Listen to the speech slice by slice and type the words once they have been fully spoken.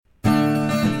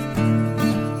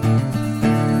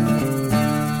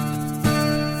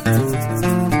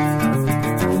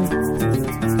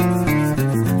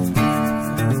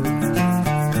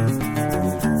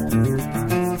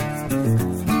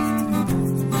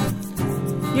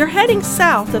You're heading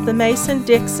south of the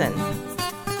Mason-Dixon.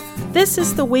 This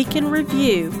is the Week in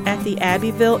Review at the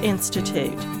Abbeville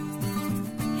Institute.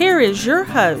 Here is your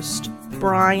host,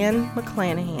 Brian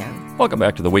McClanahan. Welcome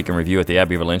back to the Week in Review at the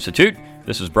Abbeville Institute.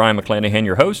 This is Brian McClanahan,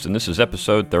 your host, and this is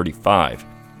episode 35.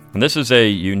 And this is a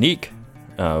unique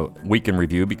Week in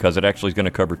Review because it actually is going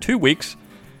to cover 2 weeks.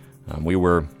 We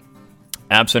were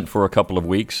absent for a couple of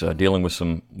weeks, dealing with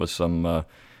some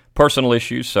personal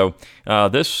issues. So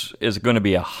this is going to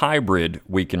be a hybrid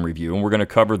Week in Review, and we're going to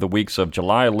cover the weeks of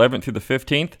July 11th through the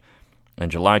 15th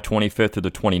and July 25th through the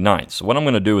 29th. So what I'm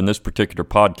going to do in this particular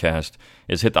podcast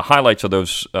is hit the highlights of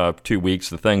those 2 weeks,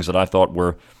 the things that I thought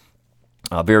were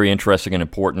very interesting and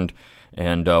important,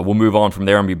 and we'll move on from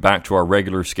there and be back to our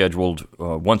regular scheduled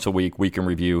once a week Week in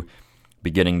Review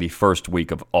beginning the first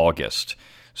week of August.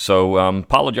 So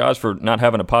apologize for not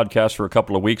having a podcast for a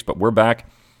couple of weeks, but we're back,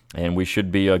 and we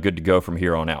should be good to go from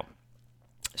here on out.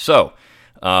 So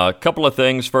a couple of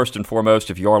things. First and foremost,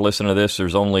 if you are listening to this,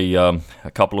 there's only a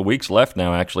couple of weeks left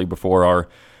now, actually, before our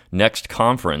next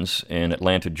conference in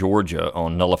Atlanta, Georgia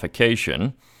on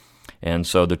nullification. And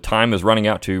so the time is running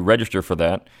out to register for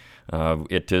that.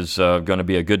 It is going to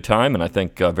be a good time, and I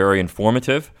think very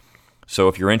informative. So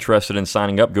if you're interested in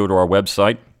signing up, go to our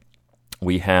website.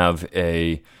 We have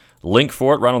a link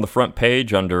for it right on the front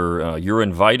page under You're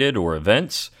Invited or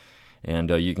Events.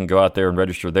 And you can go out there and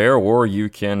register there, or you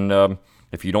can,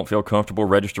 if you don't feel comfortable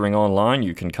registering online,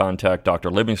 you can contact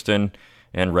Dr. Livingston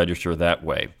and register that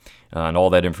way. And all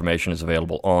that information is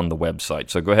available on the website.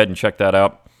 So go ahead and check that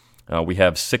out. We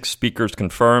have 6 speakers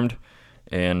confirmed,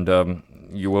 and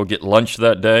you will get lunch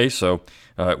that day. So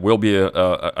it will be,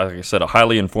 like I said, a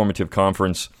highly informative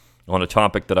conference on a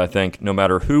topic that I think no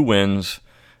matter who wins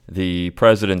the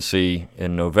presidency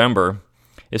in November,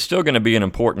 is still going to be an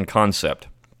important concept,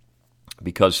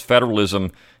 because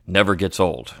federalism never gets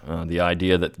old. The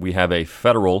idea that we have a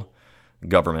federal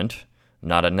government,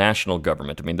 not a national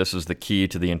government. I mean, this is the key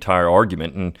to the entire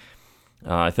argument, and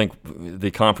I think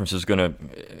the conference is going to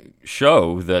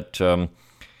show that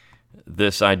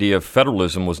this idea of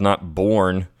federalism was not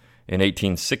born in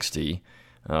 1860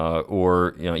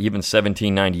 or even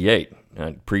 1798.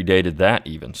 It predated that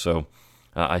even. So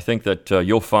I think that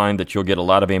you'll find that you'll get a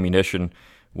lot of ammunition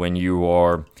when you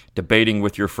are debating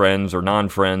with your friends or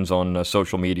non-friends on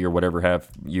social media or whatever have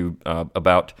you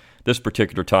about this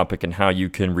particular topic and how you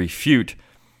can refute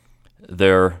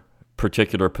their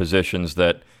particular positions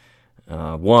that,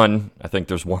 one, I think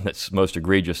there's one that's most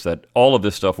egregious, that all of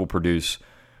this stuff will produce,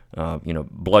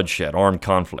 bloodshed, armed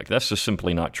conflict. That's just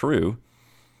simply not true.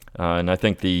 And I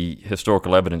think the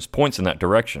historical evidence points in that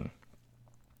direction.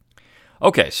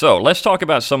 Okay, so let's talk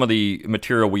about some of the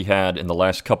material we had in the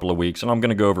last couple of weeks, and I'm going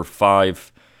to go over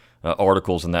 5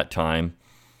 articles in that time.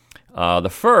 The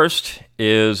first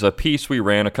is a piece we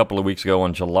ran a couple of weeks ago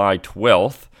on July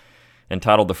 12th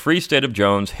entitled The Free State of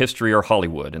Jones, History or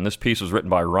Hollywood, and this piece was written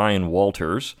by Ryan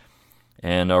Walters,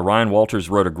 and Ryan Walters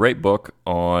wrote a great book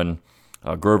on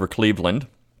Grover Cleveland,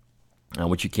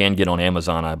 which you can get on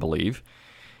Amazon, I believe.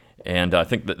 And I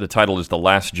think that the title is The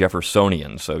Last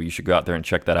Jeffersonian, so you should go out there and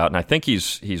check that out. And I think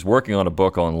he's working on a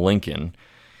book on Lincoln,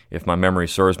 if my memory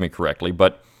serves me correctly.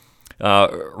 But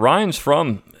Ryan's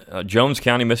from Jones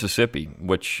County, Mississippi,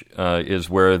 which is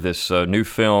where this new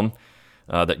film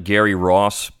that Gary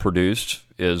Ross produced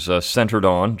is centered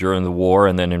on during the war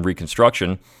and then in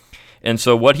Reconstruction. And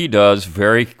so what he does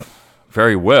very,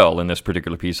 very well in this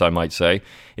particular piece, I might say,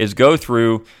 is go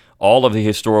through all of the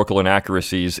historical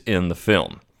inaccuracies in the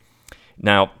film.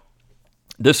 Now,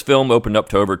 this film opened up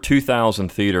to over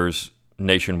 2,000 theaters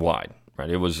nationwide.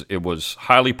 Right? It was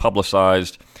highly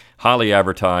publicized, highly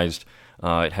advertised.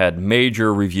 It had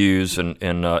major reviews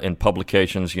in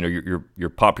publications, your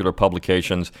popular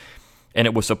publications, and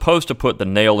it was supposed to put the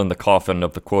nail in the coffin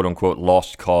of the quote-unquote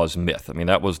lost cause myth. I mean,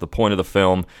 that was the point of the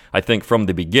film. I think from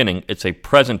the beginning, it's a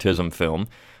presentism film.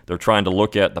 They're trying to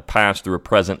look at the past through a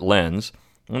present lens,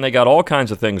 and they got all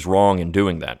kinds of things wrong in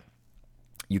doing that.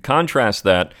 You contrast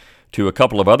that to a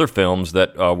couple of other films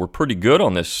that were pretty good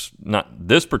on this, not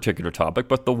this particular topic,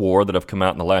 but the war that have come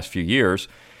out in the last few years,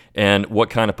 and what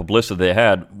kind of publicity they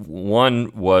had.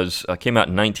 One was came out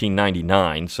in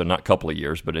 1999, so not a couple of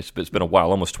years, but it's been a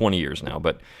while, almost 20 years now.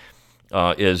 But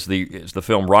is the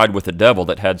film Ride with the Devil,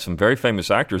 that had some very famous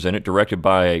actors in it, directed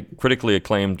by a critically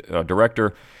acclaimed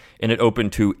director, and it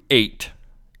opened to eight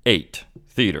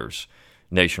theaters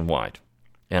nationwide.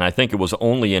 And I think it was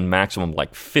only in maximum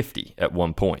like 50 at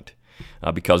one point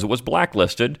because it was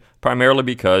blacklisted, primarily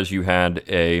because you had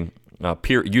a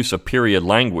use of period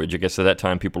language. I guess at that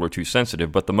time people were too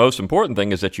sensitive. But the most important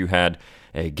thing is that you had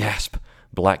a gasp,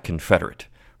 black Confederate,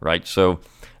 right? So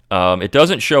It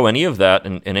doesn't show any of that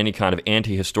in any kind of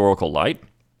anti-historical light.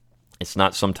 It's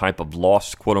not some type of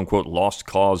lost, quote-unquote, lost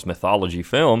cause mythology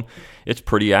film. It's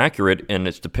pretty accurate in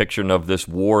its depiction of this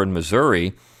war in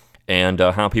Missouri and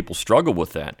how people struggle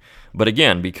with that. But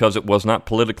again, because it was not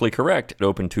politically correct, it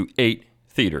opened to 8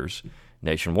 theaters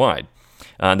nationwide.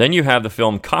 Then you have the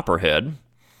film Copperhead,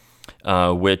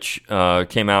 which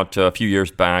came out a few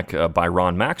years back by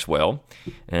Ron Maxwell.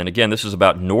 And again, this is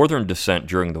about Northern descent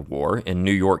during the war in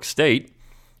New York State,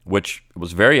 which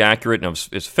was very accurate. And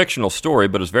it's a fictional story,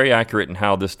 but it was very accurate in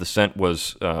how this descent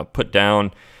was put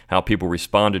down, how people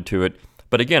responded to it.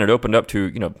 But again, it opened up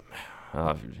to,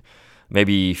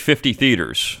 maybe 50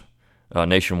 theaters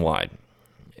nationwide.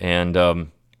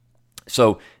 And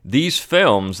so these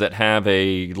films that have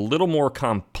a little more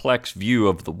complex view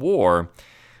of the war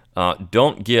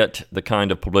don't get the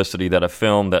kind of publicity that a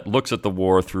film that looks at the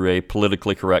war through a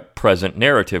politically correct present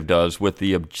narrative does, with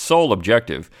the sole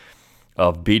objective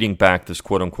of beating back this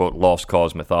quote-unquote lost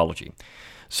cause mythology.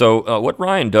 So what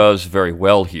Ryan does very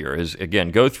well here is,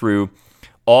 again, go through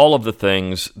all of the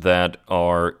things that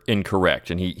are incorrect,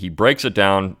 and he breaks it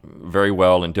down very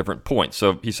well in different points.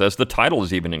 So he says the title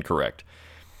is even incorrect.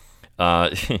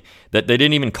 That they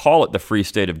didn't even call it the Free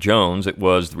State of Jones. It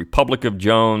was the Republic of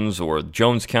Jones, or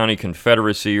Jones County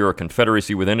Confederacy, or a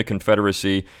confederacy within a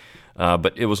confederacy.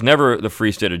 But it was never the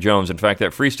Free State of Jones. In fact,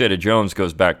 that Free State of Jones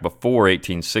goes back before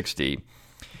 1860.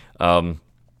 And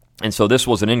so this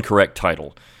was an incorrect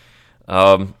title.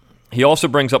 He also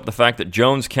brings up the fact that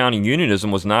Jones County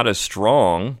Unionism was not as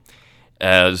strong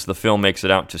as the film makes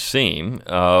it out to seem.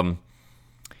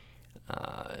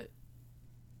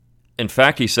 In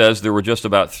fact, he says there were just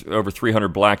about over 300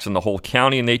 blacks in the whole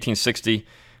county in 1860.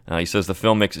 He says the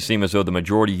film makes it seem as though the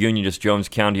majority Unionist Jones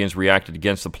Countyans reacted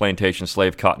against the plantation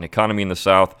slave cotton economy in the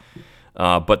South,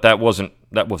 but that wasn't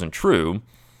true.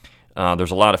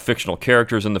 There's a lot of fictional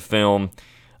characters in the film,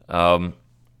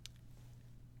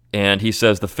 and he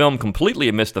says the film completely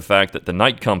omits the fact that the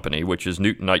Knight Company, which is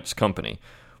Newton Knight's company,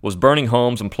 was burning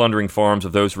homes and plundering farms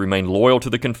of those who remained loyal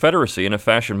to the Confederacy in a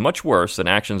fashion much worse than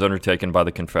actions undertaken by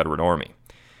the Confederate Army.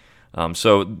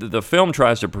 So the film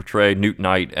tries to portray Newt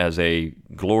Knight as a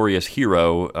glorious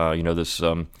hero, this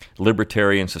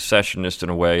libertarian secessionist in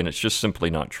a way, and it's just simply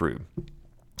not true.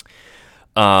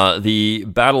 The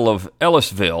Battle of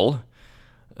Ellisville,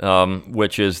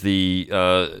 which is the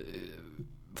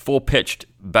full-pitched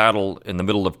battle in the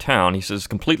middle of town, he says, is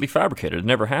completely fabricated. It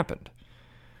never happened.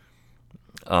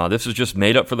 This is just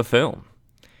made up for the film.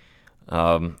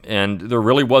 And there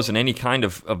really wasn't any kind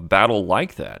of battle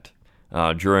like that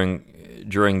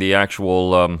during the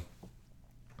actual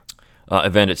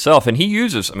event itself. And he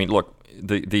uses,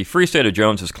 the Free State of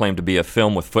Jones is claimed to be a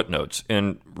film with footnotes,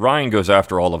 and Ryan goes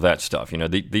after all of that stuff.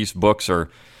 These books are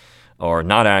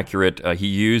not accurate.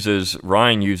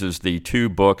 Ryan uses the 2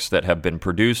 books that have been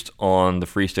produced on the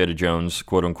Free State of Jones,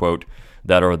 quote unquote,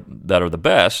 that are the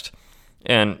best,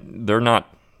 and they're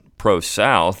not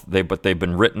pro-South, but they've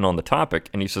been written on the topic.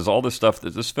 And he says all this stuff,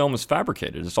 that this film is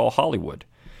fabricated. It's all Hollywood.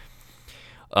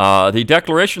 The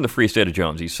Declaration of the Free State of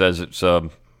Jones, he says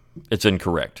it's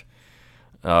incorrect.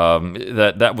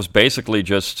 That was basically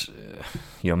just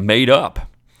made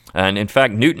up. And in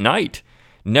fact, Newt Knight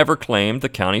never claimed the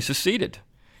county seceded.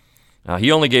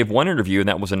 He only gave one interview, and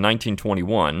that was in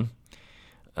 1921.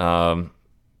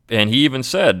 And he even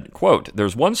said, quote,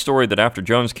 "There's one story that after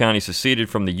Jones County seceded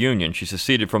from the Union, she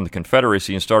seceded from the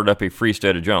Confederacy and started up a Free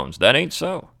State of Jones. That ain't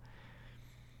so."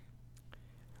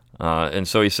 And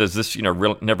so he says this,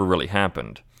 never really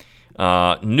happened.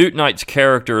 Newt Knight's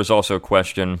character is also a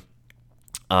question.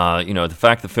 The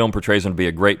fact the film portrays him to be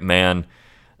a great man,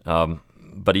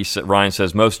 but Ryan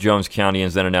says most Jones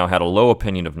Countyans then and now had a low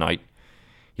opinion of Knight.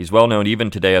 He's well known even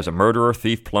today as a murderer,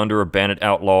 thief, plunderer, bandit,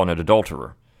 outlaw, and an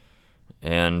adulterer.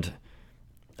 And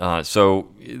so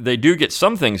they do get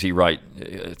some things right,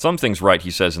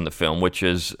 he says in the film, which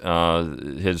is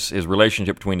his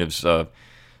relationship between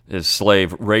his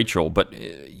slave Rachel. But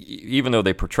even though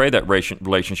they portray that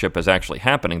relationship as actually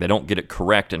happening, they don't get it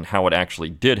correct in how it actually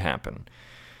did happen.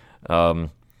 And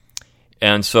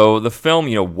so the film,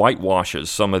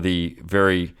 whitewashes some of the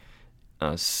very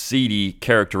seedy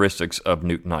characteristics of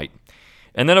Newt Knight.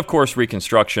 And then, of course,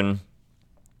 Reconstruction.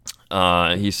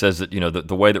 He says that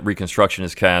the way that Reconstruction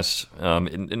is cast,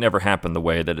 it never happened the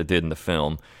way that it did in the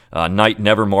film. Knight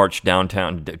never marched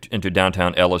into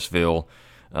downtown Ellisville.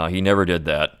 He never did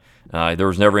that. There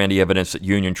was never any evidence that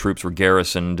Union troops were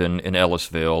garrisoned in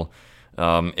Ellisville,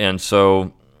 and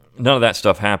so none of that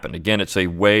stuff happened. Again, it's a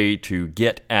way to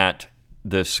get at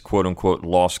this quote unquote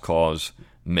lost cause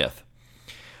myth.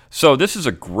 So this is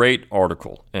a great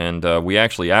article, and we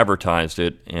actually advertised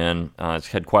it, and it's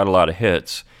had quite a lot of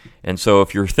hits. And so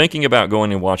if you're thinking about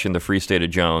going and watching The Free State of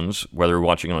Jones, whether you're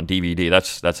watching it on DVD,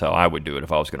 that's how I would do it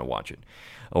if I was going to watch it,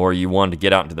 or you wanted to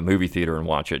get out into the movie theater and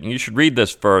watch it. And you should read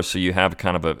this first so you have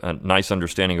kind of a nice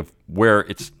understanding of where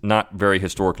it's not very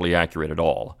historically accurate at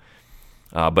all.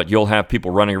 But you'll have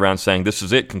people running around saying, this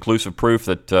is it, conclusive proof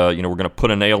that we're going to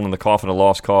put a nail in the coffin of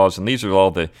lost cause, and these are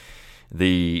all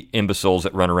the imbeciles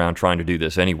that run around trying to do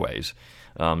this anyways.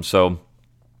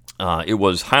 It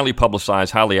was highly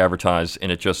publicized, highly advertised,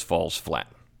 and it just falls flat.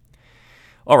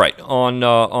 All right,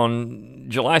 on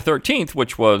July 13th,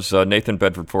 which was Nathan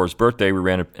Bedford Forrest's birthday, we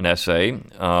ran an essay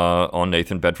on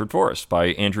Nathan Bedford Forrest by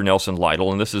Andrew Nelson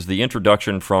Lytle, and this is the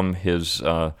introduction from his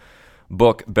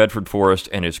book, Bedford Forrest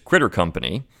and His Critter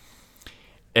Company.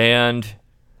 And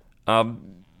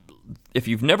if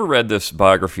you've never read this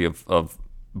biography of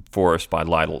Forrest by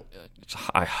Lytle,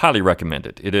 I highly recommend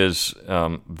it. It is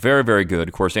very, very good.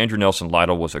 Of course, Andrew Nelson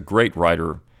Lytle was a great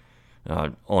writer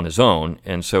on his own,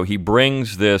 and so he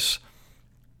brings this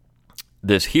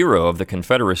hero of the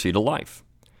Confederacy to life.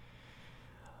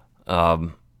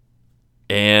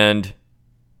 And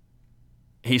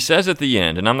he says at the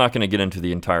end, and I'm not going to get into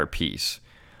the entire piece,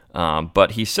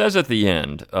 but he says at the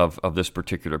end of this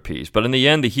particular piece, but in the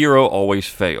end, the hero always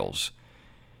fails.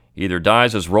 He either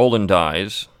dies as Roland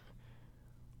dies,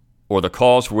 or the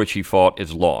cause for which he fought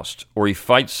is lost, or he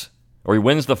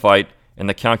wins the fight, and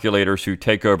the calculators who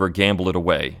take over gamble it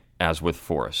away, as with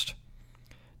Forrest.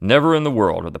 Never in the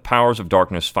world are the powers of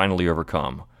darkness finally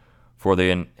overcome, for they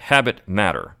inhabit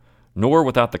matter, nor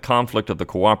without the conflict of the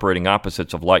cooperating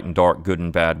opposites of light and dark, good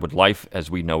and bad, would life as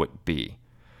we know it be.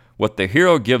 What the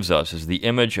hero gives us is the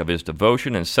image of his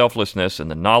devotion and selflessness and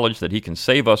the knowledge that he can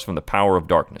save us from the power of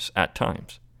darkness at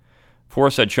times.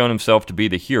 Forrest had shown himself to be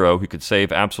the hero who could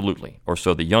save absolutely, or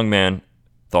so the young man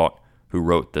thought who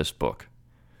wrote this book.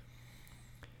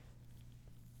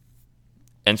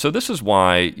 And so this is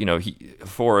why,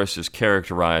 Forrest is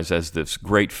characterized as this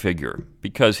great figure,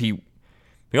 because he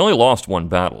only lost one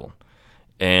battle.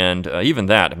 And even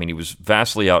that, he was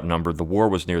vastly outnumbered. The war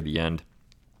was near the end.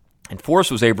 And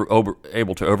Forrest was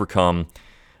able to overcome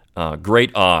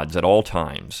great odds at all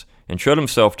times and showed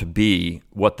himself to be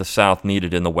what the South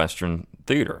needed in the Western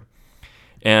theater.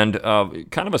 And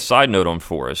kind of a side note on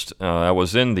Forrest, I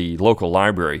was in the local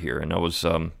library here, and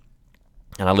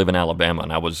I live in Alabama,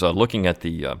 and I was looking at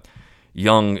the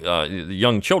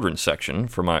young children's section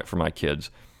for my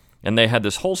kids, and they had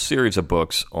this whole series of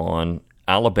books on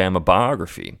Alabama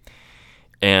biography.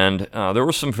 And there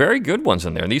were some very good ones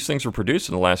in there. And these things were produced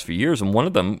in the last few years, and one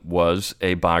of them was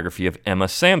a biography of Emma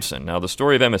Sampson. Now, the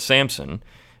story of Emma Sampson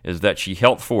is that she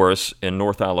helped Forrest in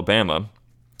North Alabama,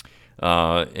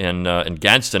 in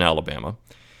Gadsden, Alabama,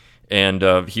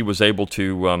 and he was able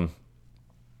to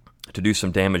do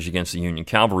some damage against the Union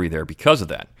cavalry there because of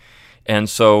that. And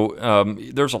so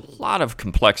there's a lot of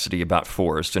complexity about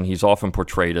Forrest, and he's often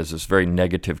portrayed as this very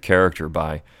negative character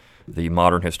by the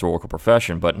modern historical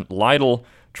profession. But Lytle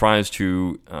tries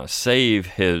to save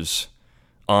his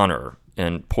honor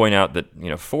and point out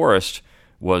that Forrest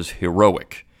was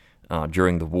heroic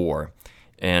during the war,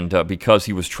 and because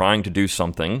he was trying to do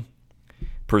something,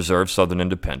 preserve Southern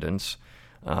independence,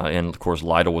 and of course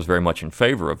Lytle was very much in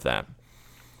favor of that.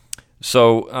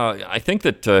 So I think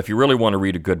that if you really want to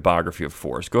read a good biography of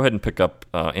Forrest, go ahead and pick up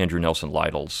Andrew Nelson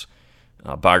Lytle's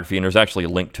biography, and there's actually a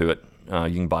link to it. You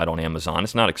can buy it on Amazon.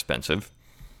 It's not expensive,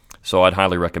 so I'd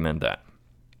highly recommend that.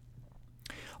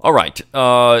 All right,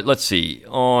 let's see.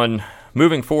 On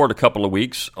moving forward a couple of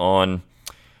weeks, on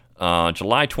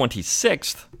July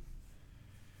 26th,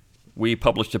 we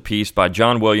published a piece by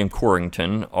John William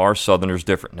Corrington, Are Southerners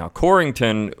Different? Now,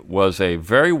 Corrington was a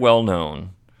very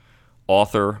well-known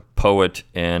author, poet,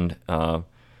 and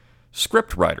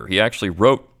script writer. He actually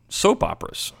wrote soap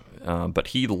operas, but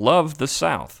he loved the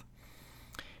South.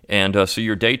 And so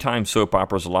your daytime soap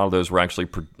operas, a lot of those were actually,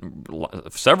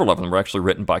 several of them were actually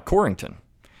written by Corrington.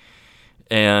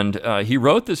 And he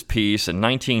wrote this piece in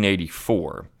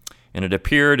 1984, and it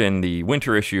appeared in the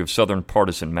winter issue of Southern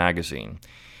Partisan magazine.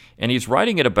 And he's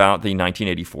writing it about the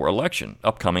 1984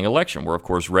 upcoming election, where, of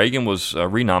course, Reagan was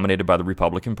renominated by the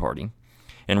Republican Party.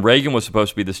 And Reagan was supposed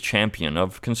to be this champion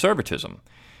of conservatism.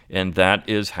 And that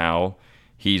is how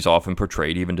he's often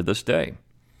portrayed even to this day.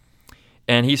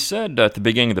 And he said at the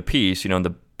beginning of the piece, in the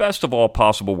best of all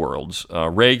possible worlds,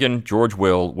 Reagan, George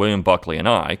Will, William Buckley, and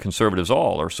I, conservatives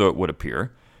all, or so it would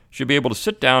appear, should be able to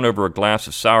sit down over a glass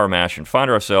of sour mash and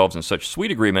find ourselves in such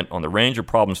sweet agreement on the range of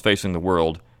problems facing the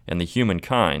world and the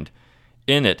humankind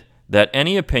in it that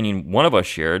any opinion one of us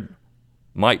shared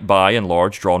might by and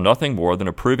large draw nothing more than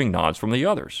approving nods from the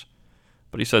others.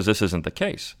 But he says this isn't the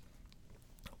case.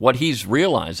 What he's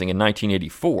realizing in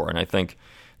 1984, and I think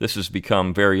this has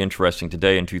become very interesting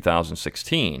today in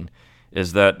 2016,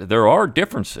 is that there are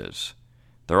differences.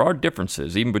 There are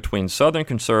differences even between Southern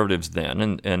conservatives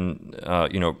then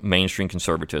and mainstream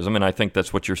conservatism, and I think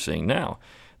that's what you're seeing now.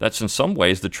 That's in some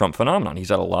ways the Trump phenomenon. He's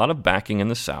had a lot of backing in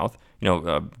the South.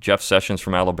 Jeff Sessions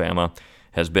from Alabama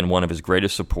has been one of his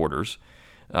greatest supporters.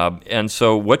 And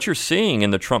so what you're seeing in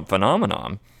the Trump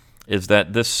phenomenon is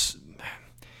that this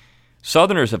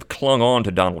Southerners have clung on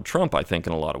to Donald Trump, I think,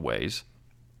 in a lot of ways,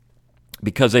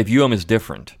 because they view him as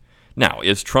different. Now,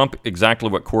 is Trump exactly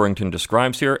what Corrington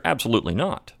describes here? Absolutely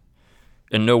not.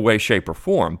 In no way, shape, or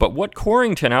form. But what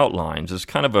Corrington outlines is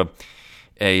kind of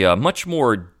a much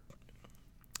more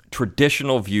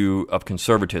traditional view of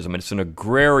conservatism. It's an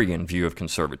agrarian view of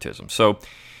conservatism. So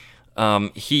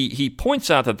he points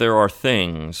out that there are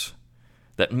things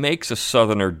that makes a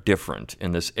Southerner different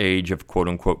in this age of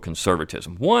quote-unquote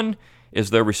conservatism. One is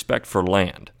their respect for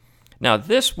land. Now,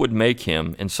 this would make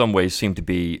him, in some ways, seem to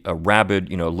be a rabid,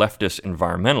 leftist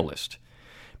environmentalist.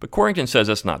 But Corrington says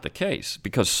that's not the case,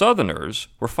 because Southerners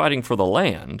were fighting for the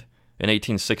land in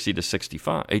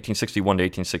 1861 to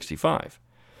 1865.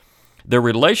 Their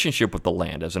relationship with the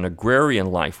land as an agrarian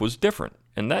life was different.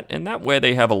 And that way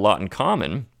they have a lot in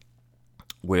common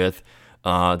with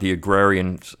the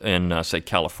agrarians in, say,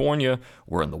 California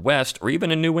or in the West or even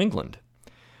in New England.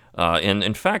 And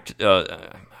in fact,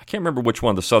 I can't remember which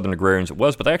one of the Southern agrarians it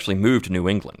was, but they actually moved to New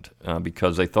England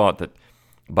because they thought that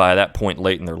by that point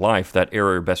late in their life, that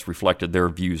area best reflected their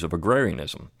views of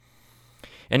agrarianism.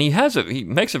 And he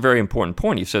makes a very important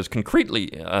point. He says, concretely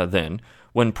then,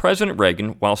 when President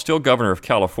Reagan, while still governor of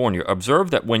California,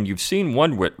 observed that when you've seen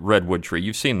one redwood tree,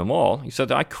 you've seen them all, he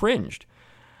said, I cringed.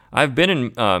 I've been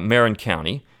in Marin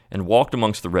County and walked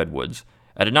amongst the redwoods.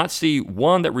 I did not see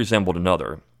one that resembled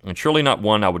another, and surely not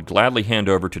one I would gladly hand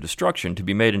over to destruction to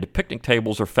be made into picnic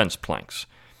tables or fence planks.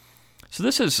 So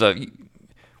this is,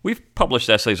 we've published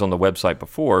essays on the website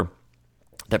before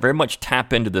that very much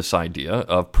tap into this idea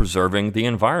of preserving the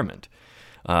environment.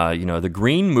 The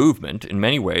green movement, in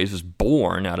many ways, is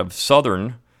born out of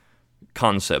Southern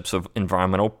concepts of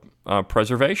environmental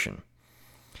preservation.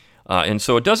 And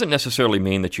so it doesn't necessarily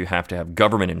mean that you have to have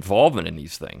government involvement in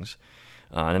these things.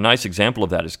 And a nice example of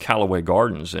that is Callaway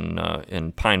Gardens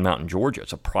in Pine Mountain, Georgia.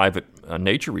 It's a private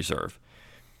nature reserve.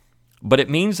 But it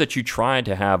means that you try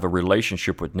to have a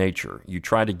relationship with nature. You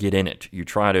try to get in it. You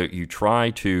try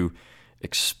to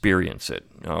experience it,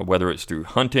 whether it's through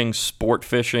hunting, sport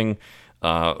fishing,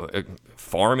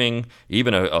 farming,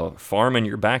 even a farm in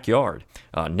your backyard,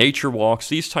 nature walks,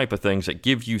 these type of things that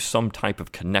give you some type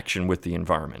of connection with the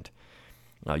environment.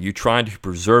 You try to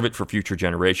preserve it for future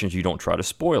generations. You don't try to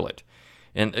spoil it.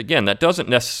 And again, that doesn't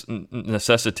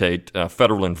necessitate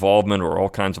federal involvement or all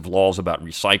kinds of laws about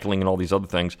recycling and all these other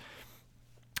things.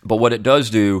 But what it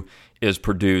does do is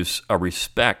produce a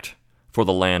respect for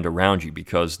the land around you,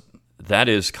 because that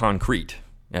is concrete,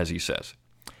 as he says.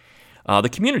 The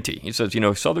community. He says,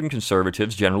 Southern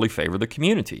conservatives generally favor the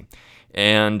community.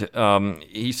 And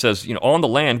he says, on the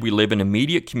land we live in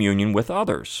immediate communion with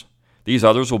others. These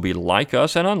others will be like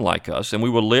us and unlike us, and we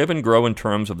will live and grow in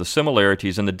terms of the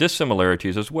similarities and the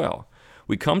dissimilarities as well.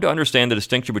 We come to understand the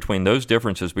distinction between those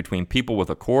differences between people with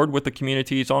accord with the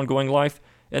community's ongoing life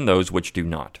and those which do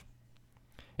not.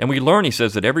 And we learn, he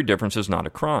says, that every difference is not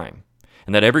a crime,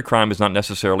 and that every crime is not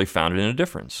necessarily founded in a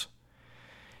difference.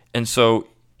 And so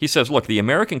he says, look, the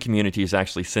American community is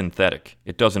actually synthetic.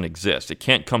 It doesn't exist. It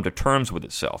can't come to terms with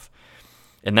itself.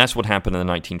 And that's what happened in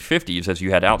the 1950s as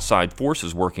you had outside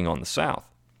forces working on the South.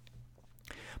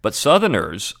 But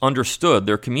Southerners understood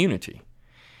their community,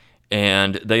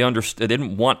 and they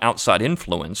didn't want outside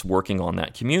influence working on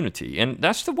that community. And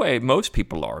that's the way most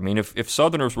people are. I mean, if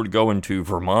Southerners were to go into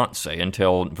Vermont, say, and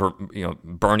tell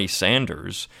Bernie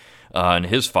Sanders and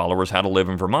his followers how to live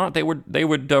in Vermont, they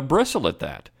would bristle at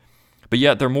that. But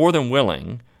yet they're more than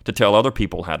willing to tell other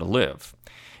people how to live.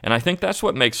 And I think that's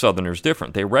what makes Southerners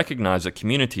different. They recognize that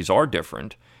communities are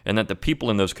different, and that the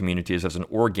people in those communities as an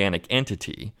organic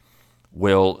entity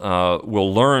will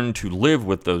learn to live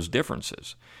with those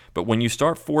differences. But when you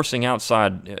start forcing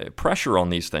outside pressure on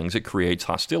these things, it creates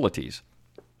hostilities.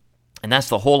 And that's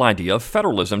the whole idea of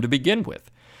federalism to begin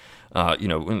with.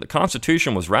 When the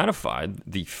Constitution was ratified,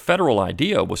 the federal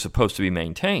idea was supposed to be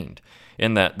maintained,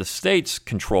 in that the states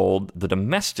controlled the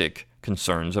domestic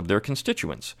concerns of their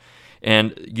constituents.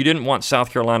 And you didn't want South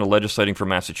Carolina legislating for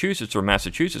Massachusetts or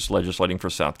Massachusetts legislating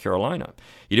for South Carolina.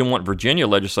 You didn't want Virginia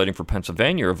legislating for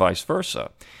Pennsylvania or vice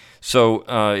versa. So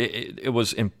it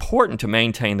was important to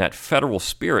maintain that federal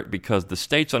spirit because the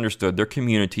states understood their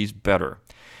communities better.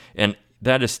 And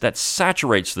that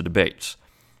saturates the debates.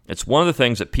 It's one of the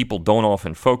things that people don't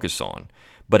often focus on,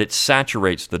 but it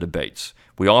saturates the debates.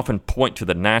 We often point to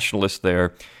the nationalists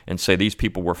there and say these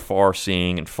people were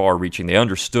far-seeing and far-reaching. They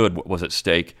understood what was at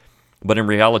stake, but in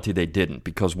reality they didn't,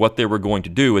 because what they were going to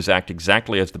do is act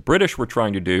exactly as the British were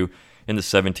trying to do in the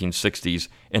 1760s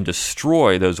and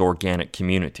destroy those organic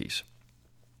communities.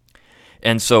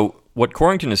 And so what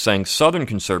Corrington is saying, Southern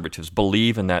conservatives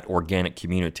believe in that organic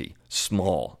community.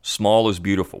 Small is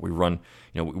beautiful.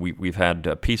 We've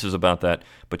had pieces about that,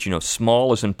 but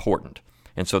small is important.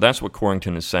 And so that's what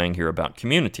Corrington is saying here about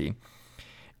community.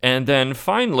 And then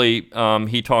finally,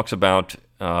 he talks about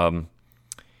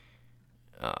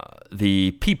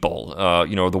the people,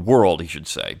 the world, he should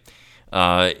say,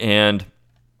 and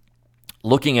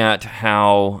looking at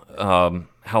how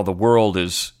the world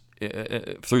is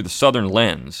through the Southern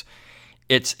lens.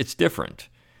 It's different.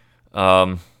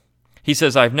 He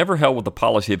says, I've never held with the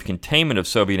policy of containment of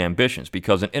Soviet ambitions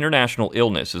because an international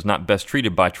illness is not best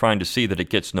treated by trying to see that it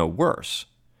gets no worse.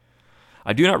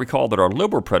 I do not recall that our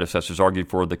liberal predecessors argued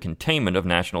for the containment of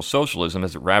National Socialism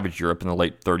as it ravaged Europe in the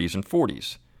late 30s and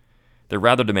 40s. They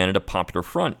rather demanded a popular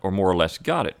front, or more or less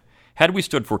got it. Had we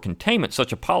stood for containment,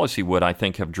 such a policy would, I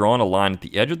think, have drawn a line at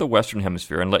the edge of the Western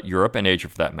Hemisphere and let Europe, and Asia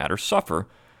for that matter, suffer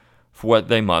for what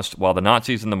they must, while the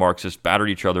Nazis and the Marxists battered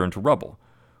each other into rubble.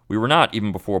 We were not,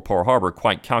 even before Pearl Harbor,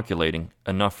 quite calculating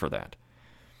enough for that.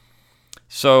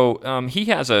 So he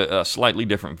has a slightly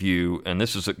different view, and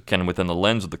this is kind of within the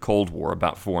lens of the Cold War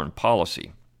about foreign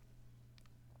policy.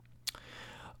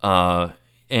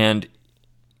 And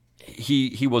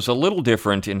he was a little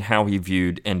different in how he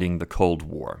viewed ending the Cold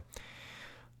War.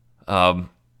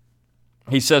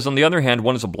 He says, on the other hand,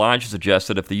 one is obliged to suggest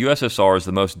that if the USSR is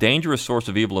the most dangerous source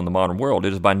of evil in the modern world,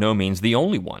 it is by no means the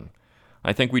only one.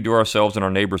 I think we do ourselves and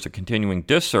our neighbors a continuing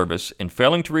disservice in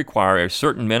failing to require a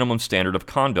certain minimum standard of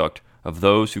conduct of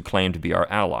those who claim to be our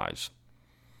allies.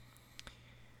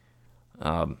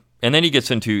 And then he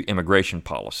gets into immigration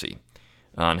policy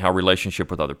and how relationship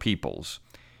with other peoples.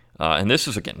 And this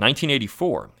is, again,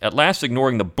 1984. At last,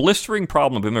 ignoring the blistering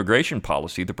problem of immigration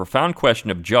policy, the profound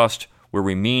question of just where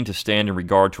we mean to stand in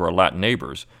regard to our Latin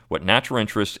neighbors, what natural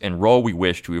interests and role we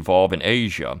wish to evolve in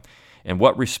Asia, and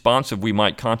what responsive we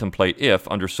might contemplate if,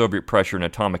 under Soviet pressure and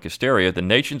atomic hysteria, the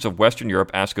nations of Western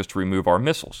Europe ask us to remove our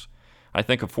missiles. I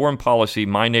think a foreign policy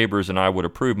my neighbors and I would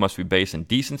approve must be based in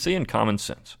decency and common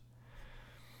sense.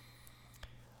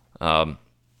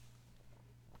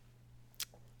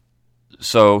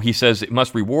 So he says it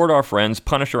must reward our friends,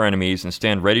 punish our enemies, and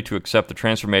stand ready to accept the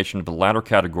transformation of the latter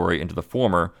category into the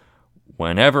former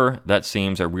whenever that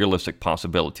seems a realistic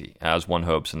possibility, as one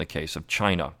hopes in the case of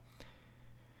China.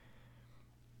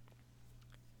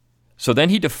 So then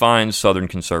he defines Southern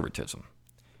conservatism.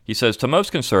 He says, to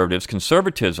most conservatives,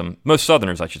 most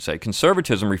Southerners,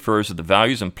 conservatism refers to the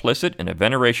values implicit in a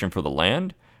veneration for the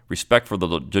land, respect for the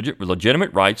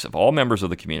legitimate rights of all members of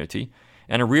the community,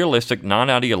 and a realistic,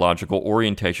 non-ideological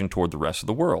orientation toward the rest of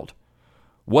the world.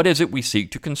 What is it we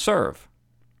seek to conserve?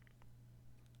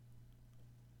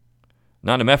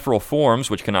 Not ephemeral forms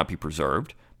which cannot be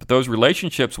preserved, but those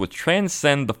relationships which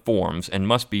transcend the forms and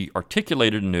must be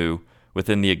articulated anew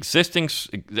within the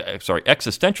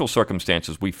existential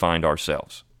circumstances we find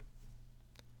ourselves.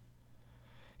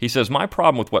 He says, my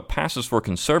problem with what passes for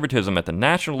conservatism at the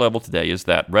national level today is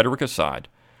that, rhetoric aside,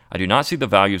 I do not see the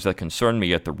values that concern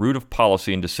me at the root of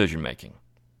policy and decision-making.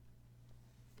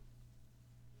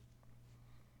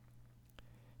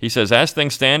 He says, as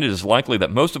things stand, it is likely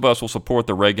that most of us will support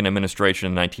the Reagan administration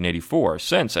in 1984,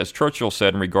 since, as Churchill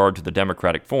said in regard to the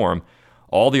Democratic form,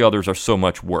 all the others are so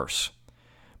much worse.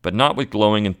 But not with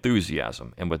glowing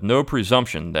enthusiasm, and with no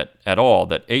presumption that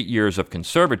 8 years of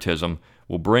conservatism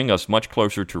will bring us much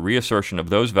closer to reassertion of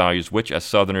those values which, as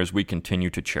Southerners, we continue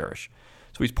to cherish.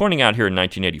 So he's pointing out here in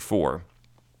 1984,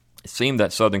 it seemed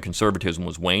that Southern conservatism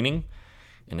was waning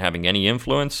and having any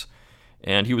influence,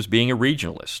 and he was being a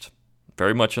regionalist,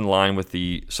 very much in line with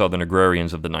the Southern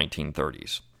agrarians of the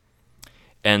 1930s.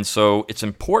 And so it's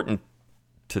important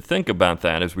to think about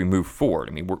that as we move forward.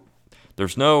 I mean,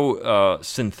 there's no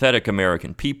synthetic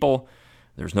American people.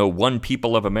 There's no one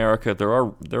people of America.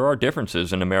 There are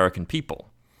differences in American people,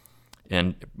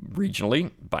 and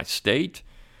regionally, by state.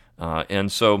 And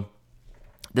so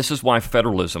this is why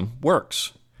federalism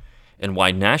works, and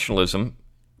why nationalism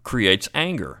creates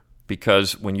anger.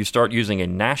 Because when you start using a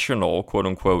national,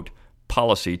 quote-unquote,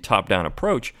 policy top-down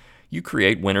approach, you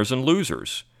create winners and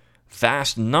losers.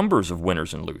 vast numbers of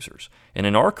winners and losers. And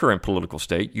in our current political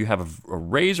state, you have a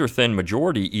razor-thin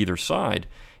majority either side,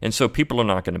 and so people are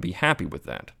not going to be happy with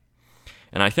that.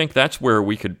 And I think that's where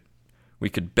we could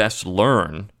best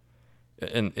learn.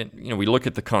 And we look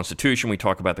at the Constitution, we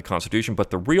talk about the Constitution,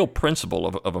 but the real principle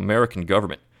of American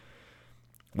government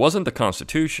wasn't the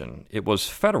Constitution, it was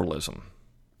federalism.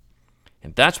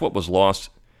 And that's what was lost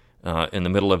in the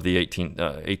middle of the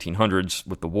 1800s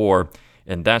with the war,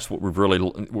 and that's what we're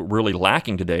really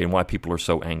lacking today and why people are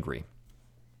so angry.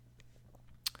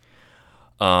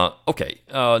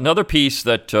 Another piece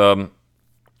that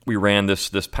we ran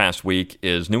this past week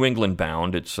is New England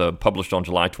Bound. It's published on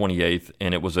July 28th,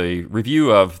 and it was a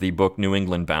review of the book New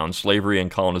England Bound, Slavery and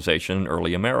Colonization in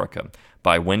Early America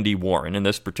by Wendy Warren. And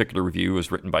this particular review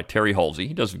was written by Terry Halsey.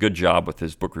 He does a good job with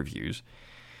his book reviews.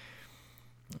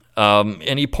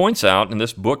 And he points out, and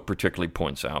this book particularly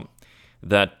points out,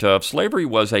 that slavery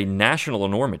was a national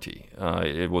enormity.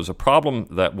 It was a problem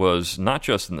that was not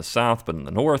just in the South, but in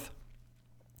the North,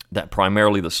 that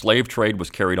primarily the slave trade was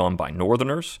carried on by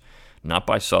Northerners, not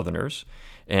by Southerners.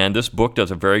 And this book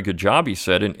does a very good job, he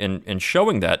said, in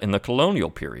showing that in the colonial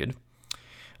period.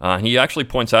 He actually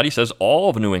points out, he says, all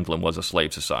of New England was a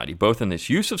slave society, both in its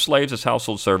use of slaves as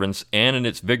household servants and in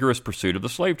its vigorous pursuit of the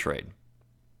slave trade.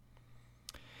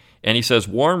 And he says,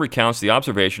 Warren recounts the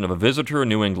observation of a visitor in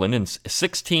New England in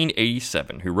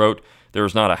 1687 who wrote, "There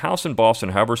is not a house in Boston,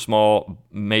 however small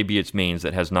may be its means,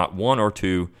 that has not one or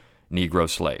two Negro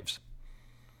slaves."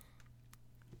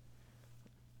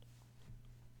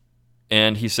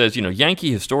 And he says,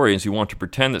 Yankee historians who want to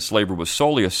pretend that slavery was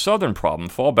solely a Southern problem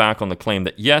fall back on the claim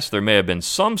that, yes, there may have been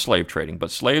some slave trading, but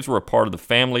slaves were a part of the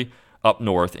family up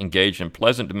north, engaged in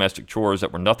pleasant domestic chores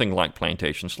that were nothing like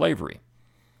plantation slavery.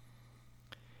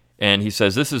 And he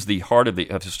says this is the heart of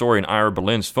historian Ira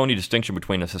Berlin's phony distinction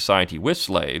between a society with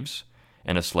slaves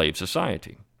and a slave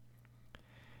society.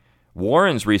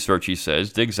 Warren's research, he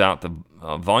says, digs out the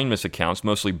voluminous accounts,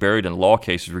 mostly buried in law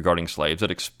cases regarding slaves,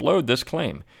 that explode this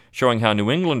claim, showing how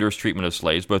New Englanders' treatment of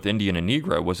slaves, both Indian and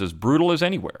Negro, was as brutal as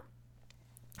anywhere.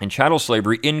 And chattel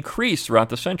slavery increased throughout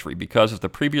the century because, as the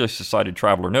previously cited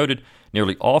traveler noted,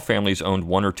 nearly all families owned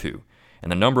one or two,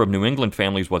 and the number of New England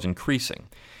families was increasing.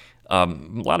 A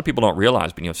lot of people don't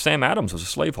realize, but Sam Adams was a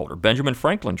slaveholder. Benjamin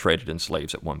Franklin traded in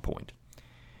slaves at one point.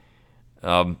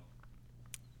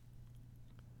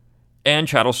 And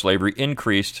chattel slavery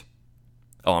increased.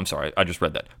 Oh, I'm sorry, I just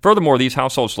read that. Furthermore, these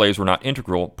household slaves were not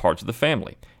integral parts of the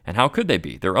family. And how could they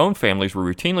be? Their own families were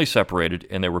routinely separated,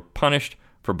 and they were punished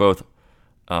for both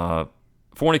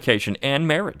fornication and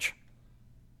marriage.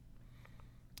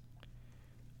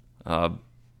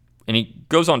 And he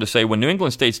goes on to say, when New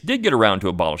England states did get around to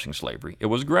abolishing slavery, it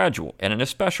was gradual and in a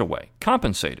special way,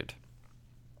 compensated.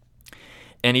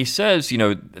 And he says,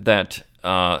 that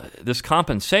this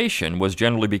compensation was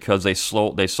generally because they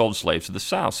sold slaves to the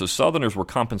South. So Southerners were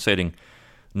compensating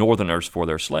Northerners for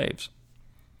their slaves.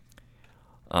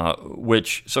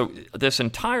 So this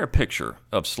entire picture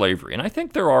of slavery, and I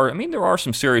think there are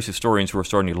some serious historians who are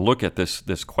starting to look at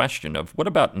this question of what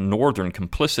about Northern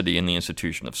complicity in the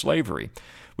institution of slavery?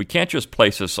 We can't just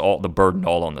place the burden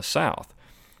all on the South.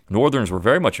 Northerners were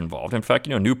very much involved. In fact,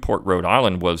 Newport, Rhode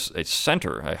Island was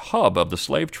a hub of the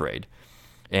slave trade.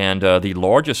 And the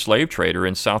largest slave trader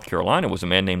in South Carolina was a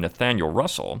man named Nathaniel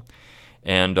Russell.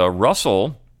 And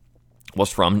Russell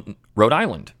was from Rhode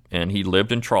Island, and he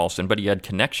lived in Charleston, but he had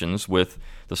connections with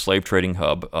the slave trading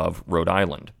hub of Rhode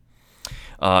Island.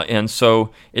 And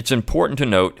so it's important to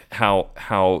note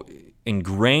how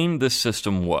ingrained this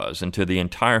system was into the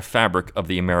entire fabric of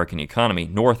the American economy,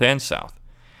 North and South,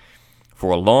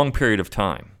 for a long period of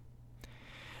time.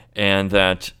 And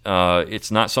that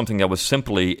it's not something that was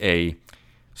simply a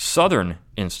Southern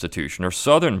institution or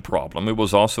Southern problem. It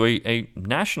was also a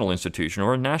national institution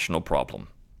or a national problem.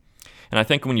 And I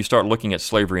think when you start looking at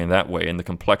slavery in that way and the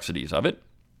complexities of it,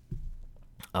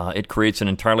 it creates an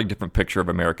entirely different picture of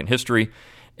American history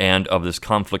and of this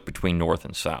conflict between North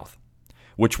and South,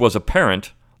 which was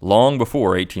apparent long before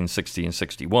 1860 and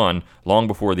 61, long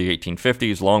before the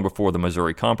 1850s, long before the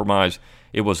Missouri Compromise.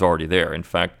 It was already there. In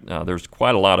fact, there's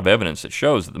quite a lot of evidence that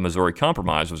shows that the Missouri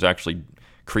Compromise was actually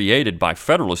created by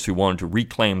Federalists who wanted to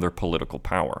reclaim their political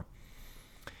power.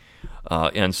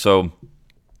 And so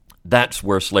that's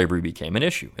where slavery became an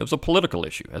issue. It was a political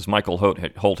issue, as Michael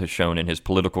Holt has shown in his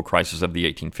Political Crisis of the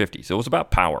 1850s. It was about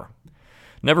power,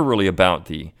 never really about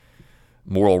the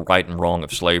moral right and wrong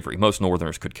of slavery. Most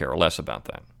Northerners could care less about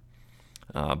that.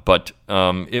 But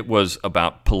it was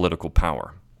about political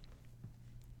power.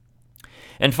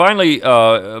 And finally,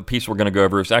 a piece we're going to go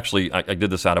over is actually, I did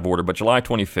this out of order, but July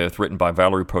 25th, written by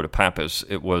Valerie Protopappas.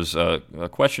 It was a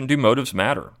question, do motives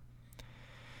matter?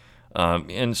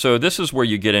 And so this is where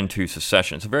you get into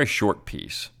secession. It's a very short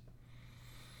piece.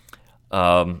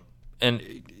 And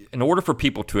in order for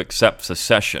people to accept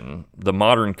secession, the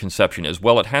modern conception is,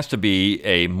 well, it has to be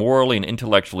a morally and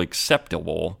intellectually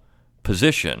acceptable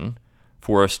position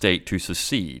for a state to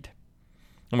secede.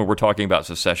 I mean, we're talking about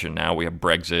secession now. We have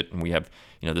Brexit, and we have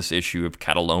this issue of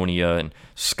Catalonia and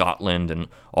Scotland and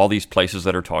all these places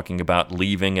that are talking about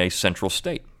leaving a central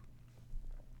state.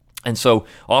 And so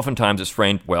oftentimes it's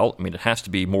framed, well, I mean, it has to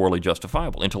be morally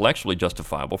justifiable, intellectually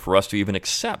justifiable for us to even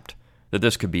accept that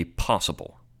this could be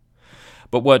possible.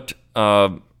 But what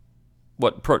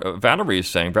Valerie is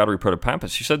saying, Valerie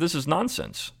Protopappas, she said this is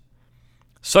nonsense.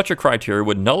 Such a criteria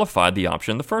would nullify the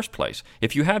option in the first place.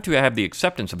 If you have to have the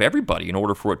acceptance of everybody in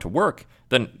order for it to work,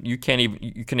 then you can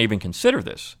even consider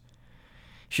this.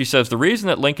 She says the reason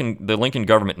that the Lincoln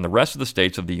government and the rest of the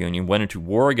states of the Union went into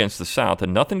war against the South had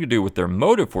nothing to do with their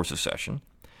motive for secession.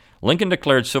 Lincoln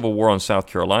declared civil war on South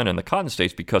Carolina and the Cotton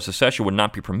States because secession would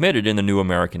not be permitted in the new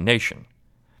American nation.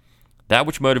 That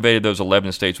which motivated those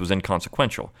 11 states was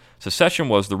inconsequential. Secession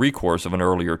was the recourse of an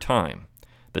earlier time,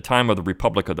 the time of the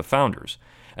Republic of the Founders.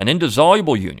 An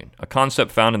indissoluble union, a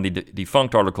concept found in the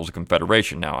defunct Articles of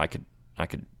Confederation. Now, I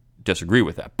could disagree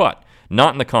with that, but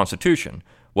not in the Constitution,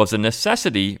 was a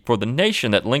necessity for the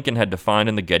nation that Lincoln had defined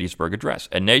in the Gettysburg Address,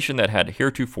 a nation that had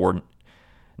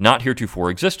not heretofore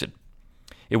existed.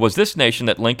 It was this nation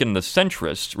that Lincoln and the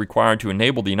centrists required to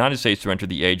enable the United States to enter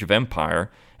the age of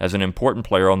empire as an important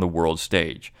player on the world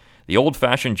stage. The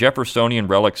old-fashioned Jeffersonian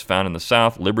relics found in the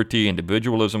South, liberty,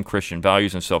 individualism, Christian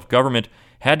values, and self-government,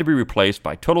 had to be replaced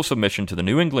by total submission to the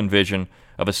New England vision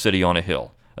of a city on a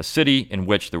hill, a city in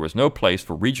which there was no place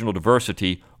for regional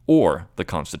diversity or the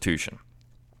Constitution.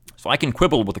 So I can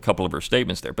quibble with a couple of her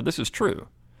statements there, but this is true.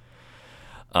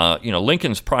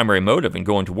 Lincoln's primary motive in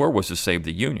going to war was to save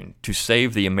the Union, to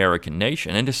save the American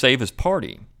nation, and to save his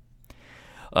party.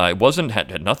 It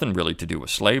had nothing really to do with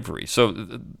slavery.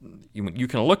 So you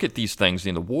can look at these things.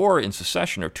 The war and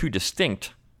secession are two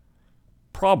distinct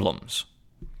problems.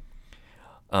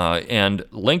 And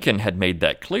Lincoln had made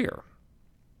that clear.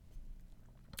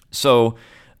 So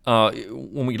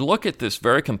when we look at this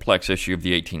very complex issue of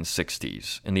the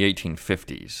 1860s and the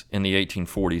 1850s and the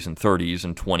 1840s and 30s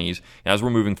and 20s, as we're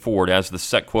moving forward, as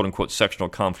the quote-unquote sectional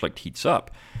conflict heats up,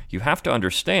 you have to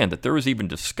understand that there was even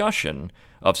discussion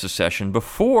of secession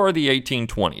before the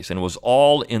 1820s, and it was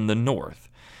all in the North,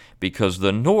 because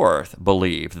the North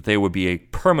believed that they would be a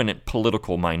permanent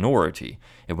political minority.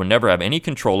 It would never have any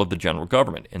control of the general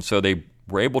government, and so they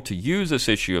were able to use this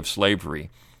issue of slavery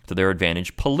to their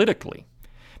advantage politically,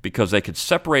 because they could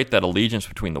separate that allegiance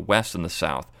between the West and the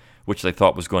South, which they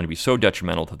thought was going to be so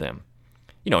detrimental to them.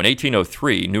 In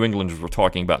 1803, New Englanders were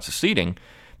talking about seceding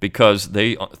because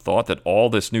they thought that all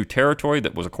this new territory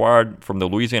that was acquired from the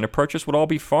Louisiana Purchase would all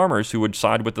be farmers who would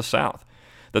side with the South,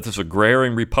 that this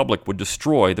agrarian republic would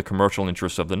destroy the commercial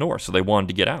interests of the North, so they wanted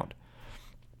to get out.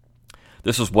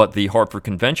 This is what the Hartford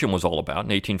Convention was all about in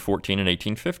 1814 and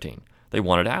 1815. They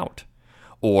wanted out.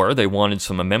 Or they wanted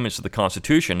some amendments to the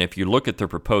Constitution. If you look at their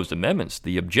proposed amendments,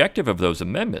 the objective of those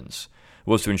amendments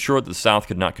was to ensure that the South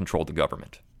could not control the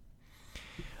government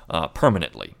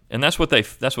permanently. And that's what they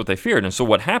feared. And so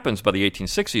what happens by the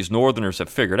 1860s, Northerners have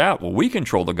figured out, well, we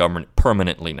control the government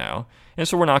permanently now, and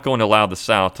so we're not going to allow the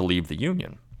South to leave the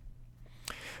Union.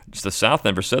 The South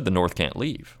never said the North can't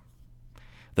leave.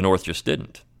 The North just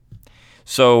didn't.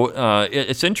 So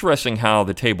it's interesting how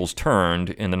the tables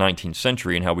turned in the 19th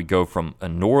century and how we go from a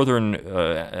northern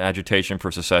agitation for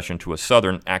secession to a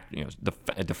southern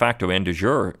de facto and de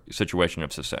jure situation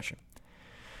of secession.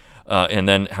 And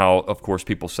then how, of course,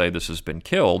 people say this has been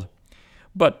killed,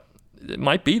 but it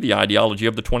might be the ideology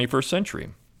of the 21st century.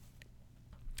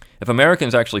 If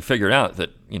Americans actually figured out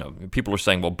that, people are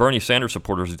saying, well, Bernie Sanders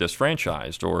supporters are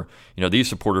disfranchised, or, these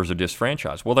supporters are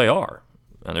disfranchised. Well, they are.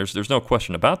 And there's no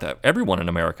question about that. Everyone in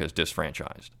America is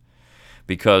disfranchised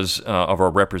because of our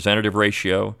representative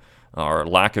ratio, our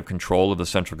lack of control of the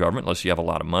central government, unless you have a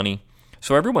lot of money.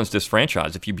 So everyone's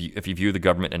disfranchised if you view the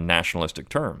government in nationalistic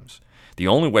terms. The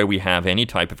only way we have any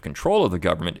type of control of the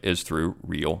government is through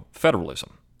real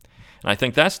federalism. And I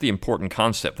think that's the important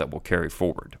concept that we'll carry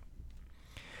forward.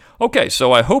 Okay,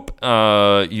 so I hope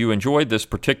you enjoyed this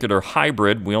particular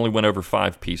hybrid. We only went over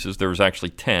 5 pieces. There was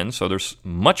actually 10, so there's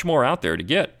much more out there to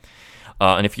get.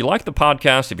 And if you like the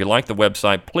podcast, if you like the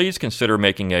website, please consider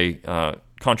making a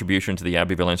contribution to the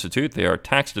Abbeville Institute. They are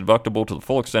tax deductible to the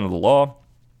full extent of the law.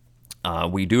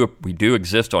 We do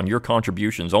exist on your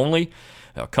contributions only.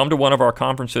 come to one of our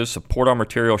conferences, support our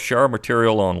material, share our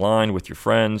material online with your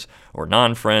friends or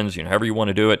non-friends, however you want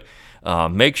to do it.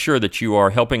 Make sure that you are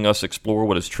helping us explore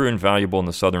what is true and valuable in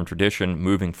the Southern tradition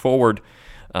moving forward,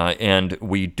 and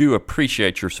we do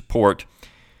appreciate your support.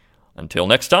 Until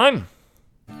next time,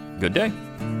 good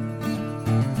day.